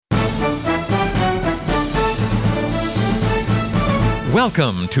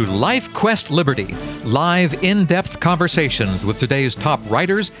Welcome to Life Quest Liberty, live in-depth conversations with today's top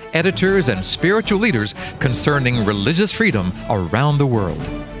writers, editors, and spiritual leaders concerning religious freedom around the world.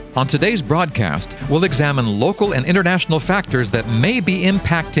 On today's broadcast, we'll examine local and international factors that may be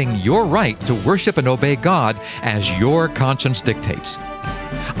impacting your right to worship and obey God as your conscience dictates.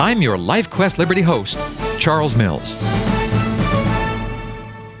 I'm your Life Quest Liberty host, Charles Mills.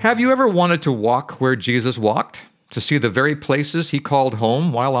 Have you ever wanted to walk where Jesus walked? To see the very places he called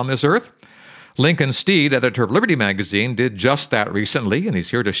home while on this earth? Lincoln Steed, editor of Liberty Magazine, did just that recently, and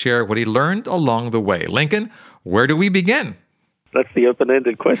he's here to share what he learned along the way. Lincoln, where do we begin? That's the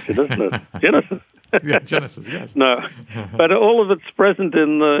open-ended question, isn't it? Genesis. Yeah, Genesis, yes. No, but all of it's present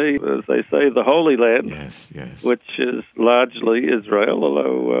in the, as they say, the Holy Land, yes. which is largely Israel,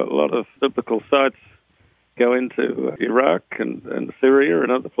 although a lot of biblical sites go into Iraq and Syria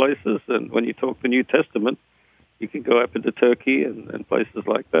and other places. And when you talk the New Testament, you can go up into Turkey and places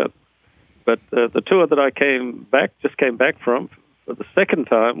like that. But the tour that I came back from for the second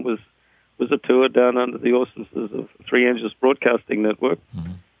time was a tour down under the auspices of Three Angels Broadcasting Network.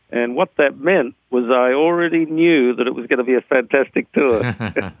 Mm-hmm. And what that meant was I already knew that it was going to be a fantastic tour.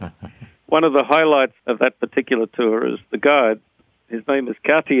 One of the highlights of that particular tour is the guide. His name is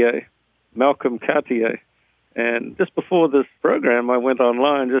Cartier, Malcolm Cartier. And just before this program, I went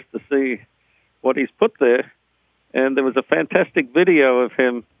online just to see what he's put there. And there was a fantastic video of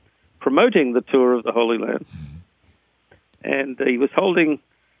him promoting the tour of the Holy Land. And he was holding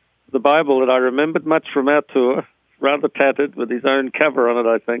the Bible that I remembered much from our tour, rather tattered, with his own cover on it,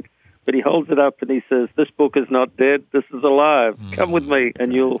 I think. But he holds it up and he says, "This book is not dead, this is alive. Come with me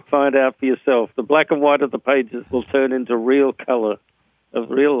and you'll find out for yourself. The black and white of the pages will turn into real color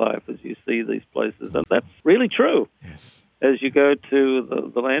of real life as you see these places." And that's really true. Yes. As you go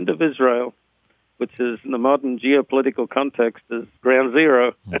to the land of Israel, which is in the modern geopolitical context is ground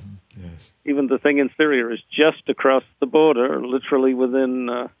zero. Mm-hmm. Yes. Even the thing in Syria is just across the border, literally within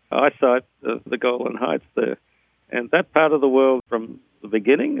eyesight of the Golan Heights there. And that part of the world from the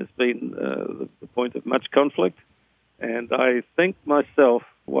beginning has been the point of much conflict. And I think myself,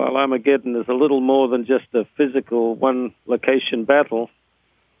 while Armageddon is a little more than just a physical one-location battle,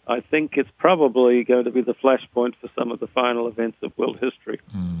 I think it's probably going to be the flashpoint for some of the final events of world history.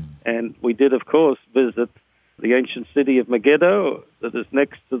 And we did, of course, visit the ancient city of Megiddo that is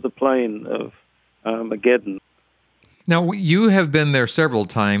next to the plain of Armageddon. Now, you have been there several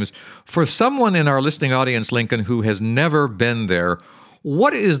times. For someone in our listening audience, Lincoln, who has never been there,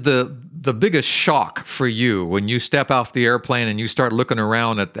 what is the biggest shock for you when you step off the airplane and you start looking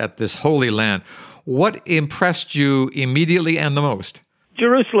around at this holy land? What impressed you immediately and the most?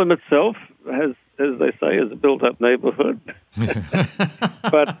 Jerusalem itself has, as they say, is a built-up neighborhood.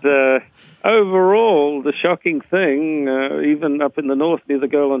 But overall, the shocking thing, even up in the north near the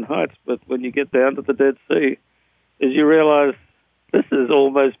Golan Heights, but when you get down to the Dead Sea, is you realize this is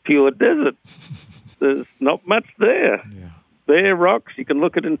almost pure desert. There's not much there. Yeah. Bare rocks. You can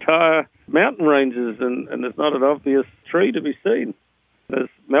look at entire mountain ranges, and there's not an obvious tree to be seen. As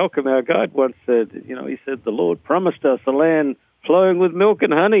Malcolm, our guide, once said, he said, "The Lord promised us a land flowing with milk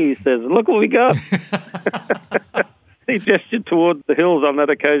and honey," he says, "and look what we got." He gestured toward the hills on that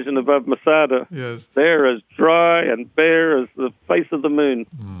occasion above Masada. Yes. They're as dry and bare as the face of the moon.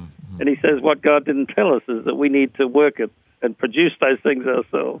 Mm-hmm. And he says what God didn't tell us is that we need to work it and produce those things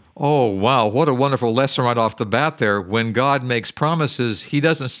ourselves. Oh, wow. What a wonderful lesson right off the bat there. When God makes promises, he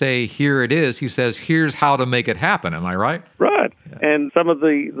doesn't say, "Here it is." He says, "Here's how to make it happen." Am I right? Right. Yeah. And some of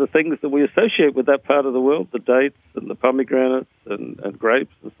the things that we associate with that part of the world, the dates and the pomegranates and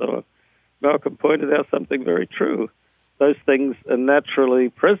grapes and so on, Malcolm pointed out something very true. Those things are naturally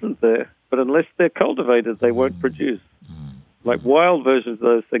present there, but unless they're cultivated, they won't produce. Like wild versions of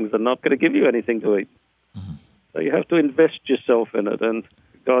those things are not going to give you anything to eat. So you have to invest yourself in it. And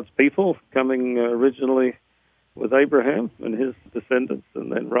God's people, coming originally with Abraham and his descendants,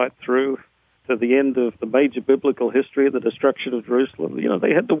 and then right through to the end of the major biblical history of the destruction of Jerusalem,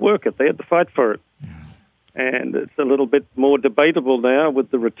 they had to work it. They had to fight for it. Yeah. And it's a little bit more debatable now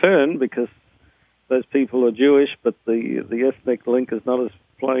with the return because those people are Jewish, but the ethnic link is not as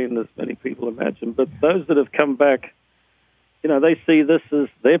plain as many people imagine. But those that have come back, they see this as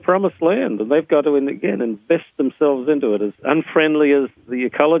their promised land, and they've got to, again, invest themselves into it. As unfriendly as the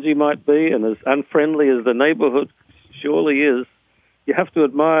ecology might be and as unfriendly as the neighborhood surely is, you have to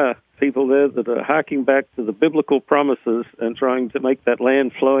admire people there that are harking back to the biblical promises and trying to make that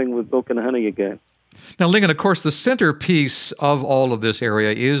land flowing with milk and honey again. Now, Lincoln, of course, the centerpiece of all of this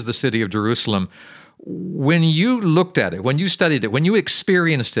area is the city of Jerusalem. When you looked at it, when you studied it, when you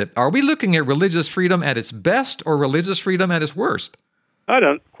experienced it, are we looking at religious freedom at its best or religious freedom at its worst? I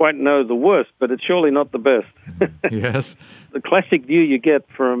don't quite know the worst, but it's surely not the best. Yes. The classic view you get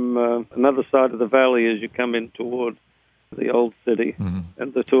from another side of the valley as you come in toward the old city,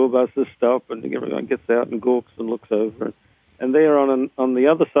 and the tour buses stop, and everyone gets out and gawks and looks over. And there on the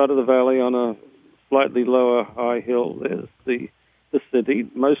other side of the valley, on a slightly lower high hill, there's the city,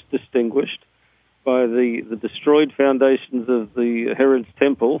 most distinguished by the destroyed foundations of the Herod's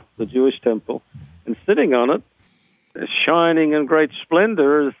temple, the Jewish temple. And sitting on it, shining in great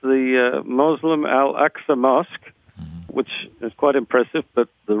splendor, is the Muslim Al-Aqsa Mosque, which is quite impressive, but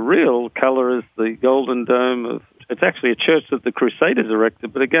the real color is the golden dome of... It's actually a church that the Crusaders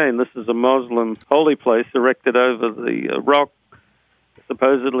erected, but again, this is a Muslim holy place erected over the rock,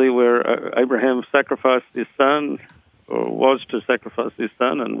 supposedly where Abraham sacrificed his son, or was to sacrifice his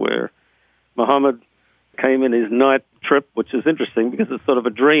son, and where Muhammad came in his night trip, which is interesting because it's sort of a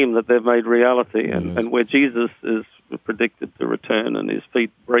dream that they've made reality, and where Jesus is predicted to return and his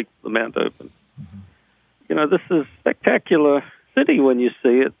feet break the mount open. You know, this is a spectacular city when you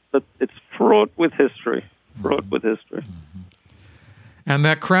see it, but it's fraught with history. And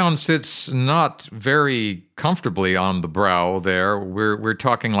that crown sits not very comfortably on the brow there. We're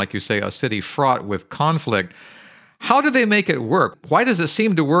talking, like you say, a city fraught with conflict. How do they make it work? Why does it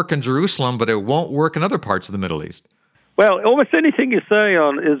seem to work in Jerusalem, but it won't work in other parts of the Middle East? Well, almost anything you say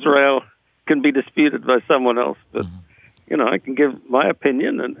on Israel can be disputed by someone else. But, you know, I can give my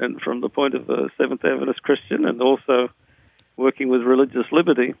opinion, and from the point of a Seventh Adventist Christian and also working with religious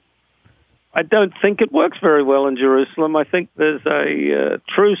liberty. I don't think it works very well in Jerusalem. I think there's a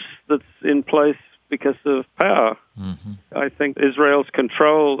truce that's in place because of power. I think Israel's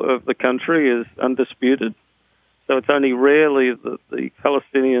control of the country is undisputed. So it's only rarely that the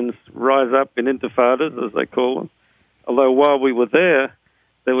Palestinians rise up in intifadas, as they call them. Although while we were there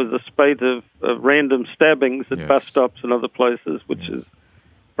was a spate of random stabbings at bus stops and other places, which is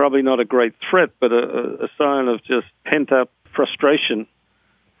probably not a great threat, but a sign of just pent-up frustration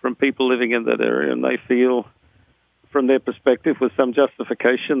from people living in that area. And they feel, from their perspective, with some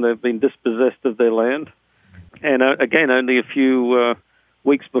justification, they've been dispossessed of their land. And again, only a few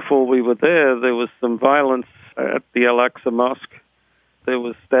weeks before we were there was some violence at the Al-Aqsa Mosque. There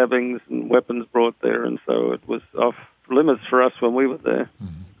was stabbings and weapons brought there, and so it was off limits for us when we were there.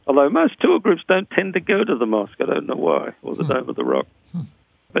 Although most tour groups don't tend to go to the mosque. I don't know why, or the Dome of the Rock.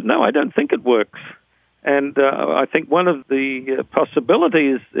 But no, I don't think it works. And I think one of the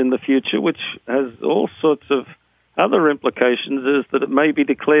possibilities in the future, which has all sorts of other implications, is that it may be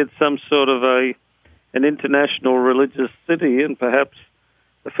declared some sort of an international religious city, and perhaps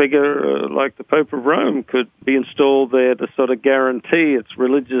a figure like the Pope of Rome could be installed there to sort of guarantee its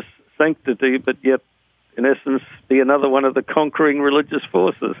religious sanctity, but yet, in essence, be another one of the conquering religious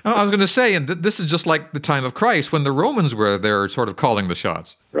forces. Oh, I was going to say, and this is just like the time of Christ, when the Romans were there sort of calling the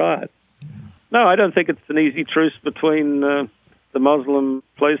shots. Right. No, I don't think it's an easy truce between the Muslim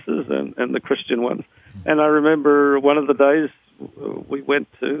places and the Christian ones. And I remember one of the days we went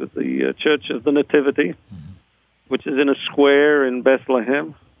to the Church of the Nativity, which is in a square in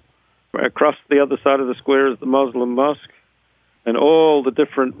Bethlehem. Across the other side of the square is the Muslim mosque, and all the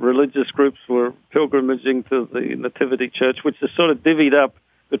different religious groups were pilgrimaging to the Nativity Church, which is sort of divvied up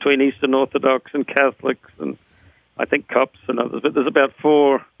between Eastern Orthodox and Catholics and I think Copts and others. But there's about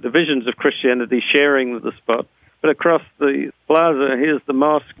 4 divisions of Christianity sharing the spot. But across the plaza, here's the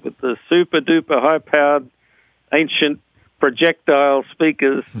mosque with the super-duper high-powered ancient projectile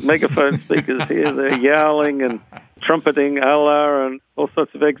speakers, megaphone speakers here. They're yowling and trumpeting Allah and all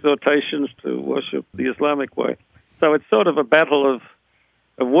sorts of exhortations to worship the Islamic way. So it's sort of a battle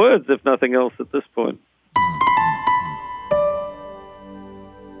of words, if nothing else, at this point.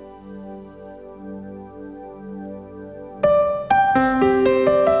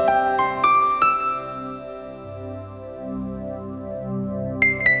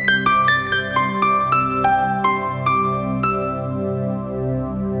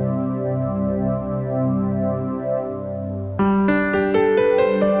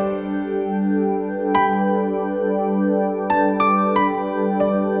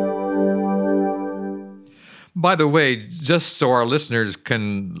 By the way, just so our listeners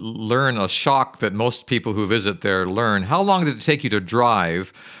can learn a shock that most people who visit there learn, how long did it take you to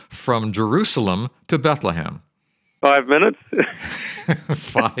drive from Jerusalem to Bethlehem? 5 minutes.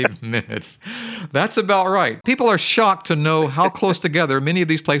 5 minutes. That's about right. People are shocked to know how close together many of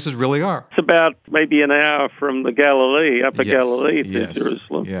these places really are. It's about maybe an hour from the Galilee, Upper Galilee, to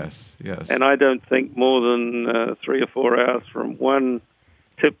Jerusalem. Yes. And I don't think more than 3 or 4 hours from one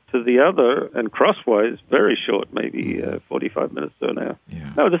tip to the other, and crossways, very short, maybe 45 minutes to an hour.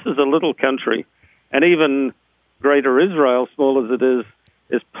 Yeah. No, this is a little country. And even Greater Israel, small as it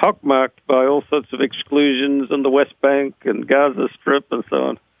is pockmarked by all sorts of exclusions and the West Bank and Gaza Strip and so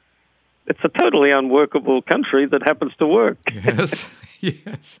on. It's a totally unworkable country that happens to work. Yes,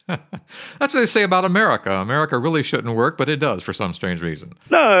 yes. That's what they say about America. America really shouldn't work, but it does for some strange reason.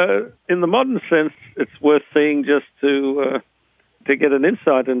 No, in the modern sense, it's worth seeing just to get an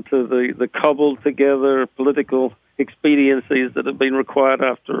insight into the cobbled together political expediencies that have been required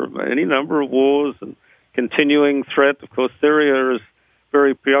after any number of wars and continuing threat. Of course, Syria is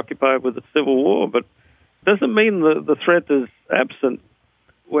very preoccupied with the civil war, but it doesn't mean the threat is absent.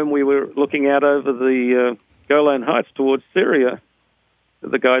 When we were looking out over the Golan Heights towards Syria,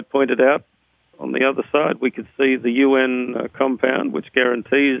 the guide pointed out on the other side we could see the UN compound, which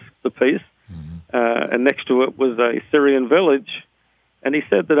guarantees the peace, and next to it was a Syrian village. And he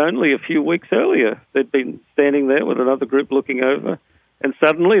said that only a few weeks earlier they'd been standing there with another group looking over, and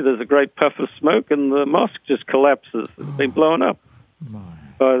suddenly there's a great puff of smoke and the mosque just collapses. It's been blown up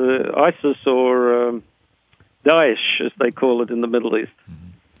by the ISIS or Daesh, as they call it in the Middle East.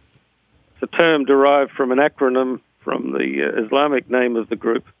 It's a term derived from an acronym from the Islamic name of the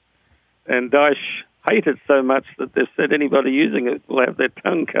group. And Daesh hate it so much that they've said anybody using it will have their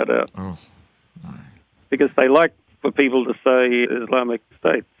tongue cut out. Oh, my. Because they like for people to say Islamic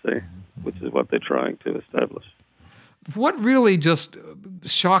State, which is what they're trying to establish. What really just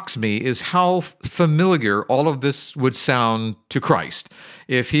shocks me is how familiar all of this would sound to Christ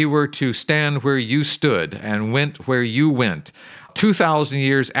if he were to stand where you stood and went where you went 2,000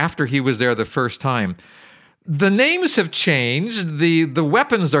 years after he was there the first time. The names have changed, the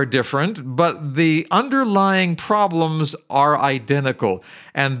weapons are different, but the underlying problems are identical.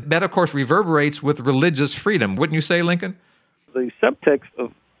 And that, of course, reverberates with religious freedom. Wouldn't you say, Lincoln? The subtext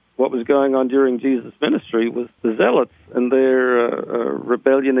of what was going on during Jesus' ministry was the Zealots and their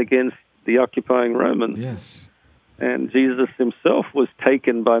rebellion against the occupying Romans. Yes. And Jesus himself was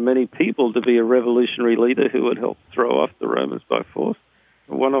taken by many people to be a revolutionary leader who would help throw off the Romans by force.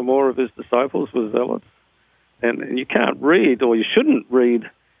 One or more of his disciples were Zealots. And you can't read, or you shouldn't read,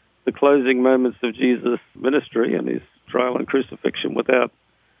 the closing moments of Jesus' ministry and his trial and crucifixion without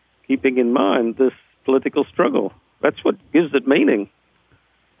keeping in mind this political struggle. That's what gives it meaning.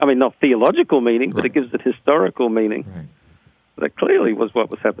 I mean, not theological meaning, but it gives it historical meaning. Right. That clearly was what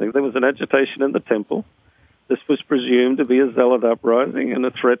was happening. There was an agitation in the temple. This was presumed to be a zealot uprising and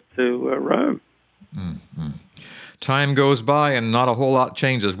a threat to Rome. Mm-hmm. Time goes by and not a whole lot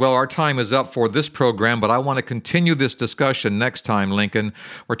changes. Well, our time is up for this program, but I want to continue this discussion next time, Lincoln.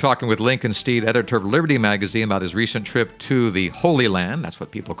 We're talking with Lincoln Steed, editor of Liberty Magazine, about his recent trip to the Holy Land. That's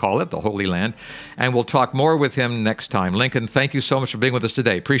what people call it, the Holy Land. And we'll talk more with him next time. Lincoln, thank you so much for being with us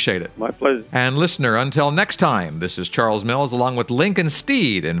today. Appreciate it. My pleasure. And listener, until next time, this is Charles Mills along with Lincoln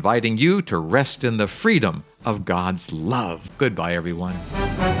Steed, inviting you to rest in the freedom of God's love. Goodbye, everyone.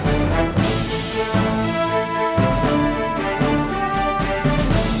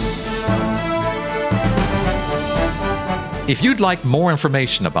 If you'd like more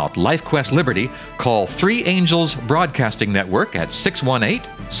information about LifeQuest Liberty, call Three Angels Broadcasting Network at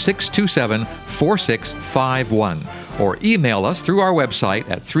 618-627-4651 or email us through our website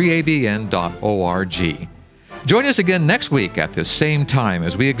at 3abn.org. Join us again next week at this same time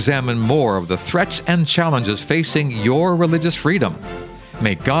as we examine more of the threats and challenges facing your religious freedom.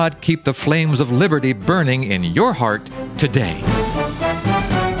 May God keep the flames of liberty burning in your heart today.